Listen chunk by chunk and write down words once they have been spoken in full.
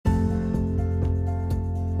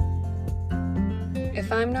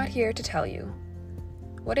if I'm not here to tell you?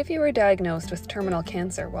 What if you were diagnosed with terminal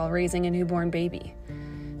cancer while raising a newborn baby?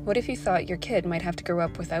 What if you thought your kid might have to grow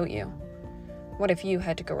up without you? What if you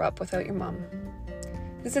had to grow up without your mom?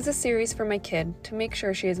 This is a series for my kid to make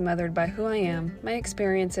sure she is mothered by who I am, my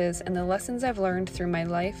experiences, and the lessons I've learned through my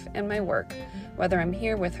life and my work, whether I'm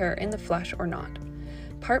here with her in the flesh or not.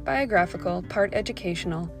 Part biographical, part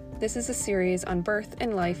educational, this is a series on birth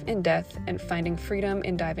and life and death and finding freedom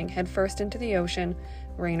in diving headfirst into the ocean,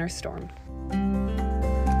 rain or storm.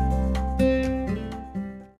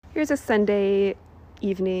 Here's a Sunday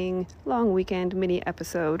evening, long weekend mini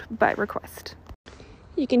episode by request.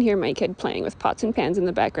 You can hear my kid playing with pots and pans in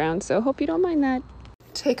the background, so hope you don't mind that.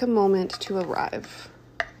 Take a moment to arrive.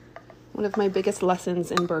 One of my biggest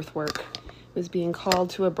lessons in birth work was being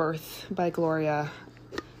called to a birth by Gloria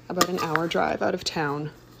about an hour drive out of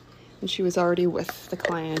town, and she was already with the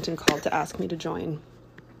client and called to ask me to join.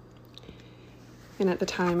 And at the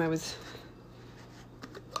time I was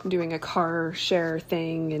doing a car share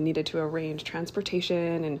thing and needed to arrange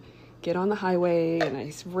transportation and get on the highway, and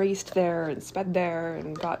I raced there and sped there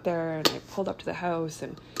and got there, and I pulled up to the house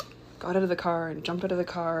and got out of the car and jumped out of the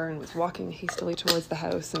car and was walking hastily towards the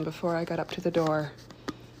house, and before I got up to the door,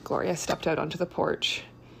 Gloria stepped out onto the porch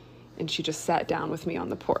and she just sat down with me on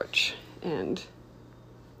the porch. And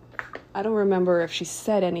I don't remember if she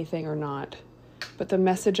said anything or not, but the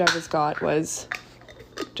message I got was,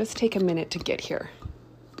 just take a minute to get here.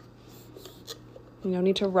 You don't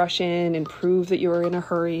need to rush in and prove that you were in a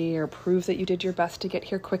hurry or prove that you did your best to get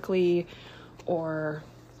here quickly or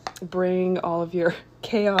bring all of your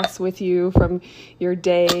chaos with you from your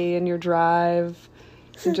day and your drive.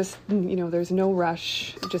 And just, there's no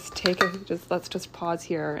rush. Let's just pause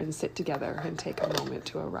here and sit together and take a moment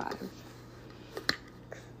to arrive.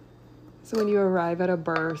 So when you arrive at a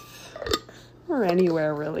birth or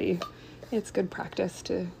anywhere really, it's good practice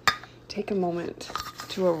to take a moment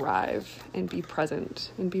to arrive and be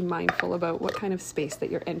present and be mindful about what kind of space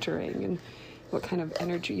that you're entering and what kind of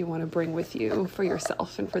energy you want to bring with you for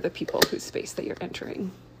yourself and for the people whose space that you're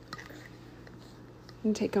entering.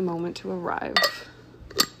 And take a moment to arrive.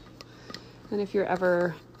 And if you're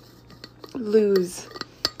ever lose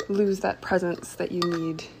that presence that you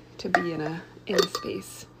need to be in a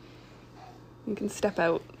space, you can step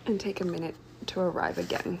out and take a minute to arrive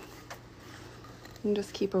again. And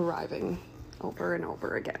just keep arriving over and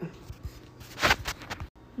over again.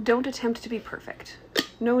 Don't attempt to be perfect.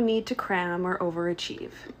 No need to cram or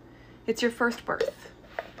overachieve. It's your first birth.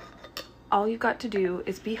 All you've got to do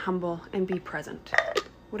is be humble and be present.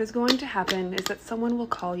 What is going to happen is that someone will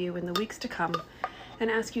call you in the weeks to come and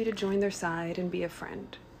ask you to join their side and be a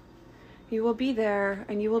friend. You will be there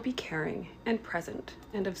and you will be caring and present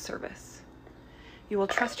and of service. You will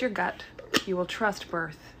trust your gut, you will trust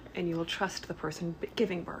birth, and you will trust the person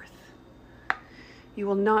giving birth. You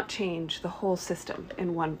will not change the whole system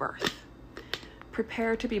in one birth.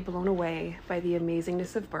 Prepare to be blown away by the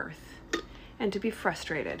amazingness of birth and to be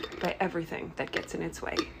frustrated by everything that gets in its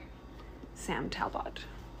way. Sam Talbot.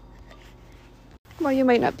 While you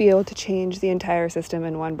might not be able to change the entire system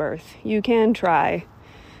in one birth, you can try.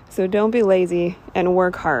 So don't be lazy and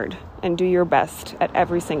work hard and do your best at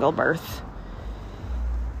every single birth.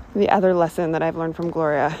 The other lesson that I've learned from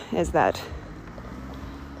Gloria is that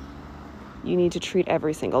you need to treat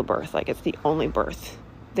every single birth like it's the only birth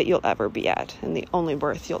that you'll ever be at and the only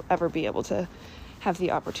birth you'll ever be able to have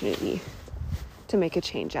the opportunity to make a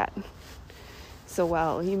change at. So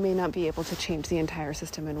while you may not be able to change the entire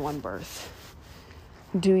system in one birth,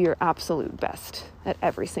 do your absolute best at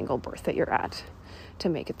every single birth that you're at to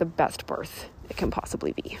make it the best birth it can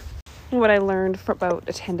possibly be. What I learned about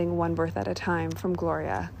attending one birth at a time from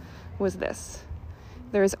Gloria was this.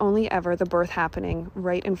 There is only ever the birth happening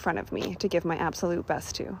right in front of me to give my absolute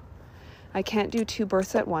best to. I can't do 2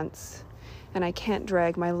 births at once, and I can't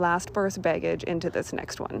drag my last birth's baggage into this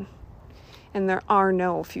next one. And there are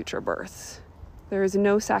no future births. There is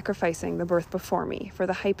no sacrificing the birth before me for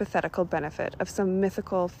the hypothetical benefit of some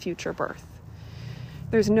mythical future birth.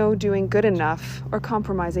 There's no doing good enough or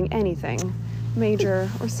compromising anything, major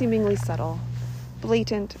or seemingly subtle,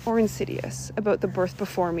 blatant or insidious, about the birth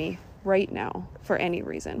before me right now for any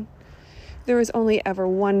reason. There is only ever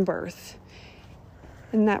one birth,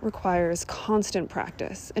 and that requires constant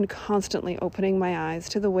practice and constantly opening my eyes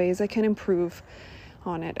to the ways I can improve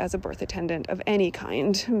on it as a birth attendant of any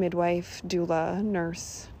kind, midwife, doula,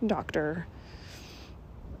 nurse, doctor.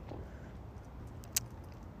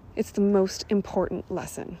 It's the most important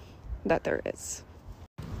lesson that there is.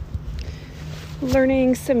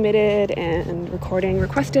 Learning submitted and recording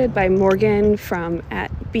requested by Morgan from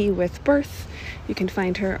Be With Birth. You can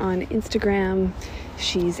find her on Instagram.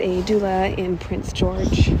 She's a doula in Prince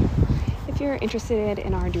George. If you're interested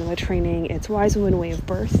in our doula training, it's Wise Woman Way of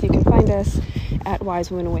Birth. You can find us at Wise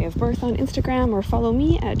Woman Way of Birth on Instagram, or follow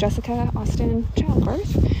me at Jessica Austin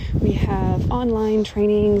Childbirth. We have online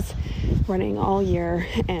trainings running all year,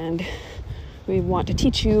 and we want to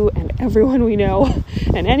teach you and everyone we know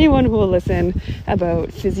and anyone who will listen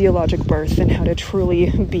about physiologic birth and how to truly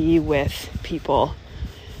be with people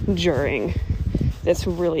during this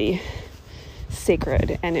really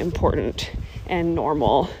sacred and important and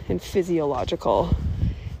normal and physiological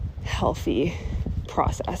healthy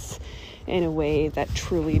process in a way that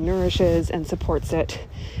truly nourishes and supports it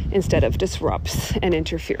instead of disrupts and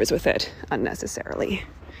interferes with it unnecessarily.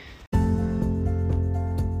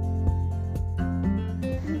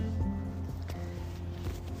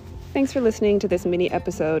 Thanks for listening to this mini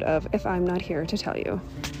episode of If I'm Not Here to Tell You.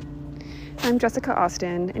 I'm Jessica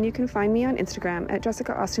Austin, and you can find me on Instagram at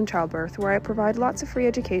Jessica Austin Childbirth, where I provide lots of free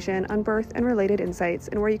education on birth and related insights,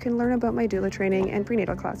 and where you can learn about my doula training and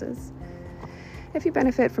prenatal classes. If you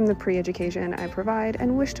benefit from the pre-education I provide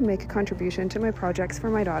and wish to make a contribution to my projects for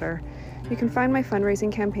my daughter, you can find my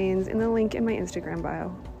fundraising campaigns in the link in my Instagram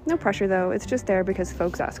bio. No pressure though, it's just there because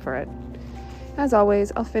folks ask for it. As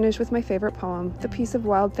always, I'll finish with my favorite poem, The Peace of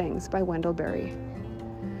Wild Things by Wendell Berry.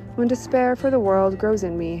 When despair for the world grows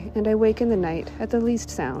in me, and I wake in the night at the least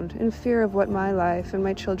sound, in fear of what my life and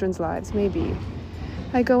my children's lives may be,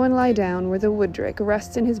 I go and lie down where the wood drake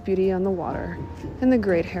rests in his beauty on the water, and the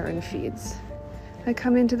great heron feeds. I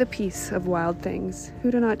come into the peace of wild things,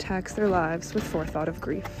 who do not tax their lives with forethought of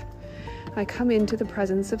grief. I come into the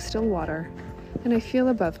presence of still water, and I feel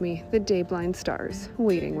above me the day-blind stars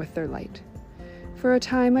waiting with their light. For a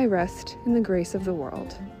time I rest in the grace of the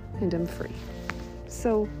world, and am free.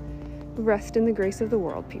 So, rest in the grace of the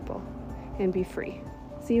world, people, and be free.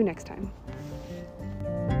 See you next time.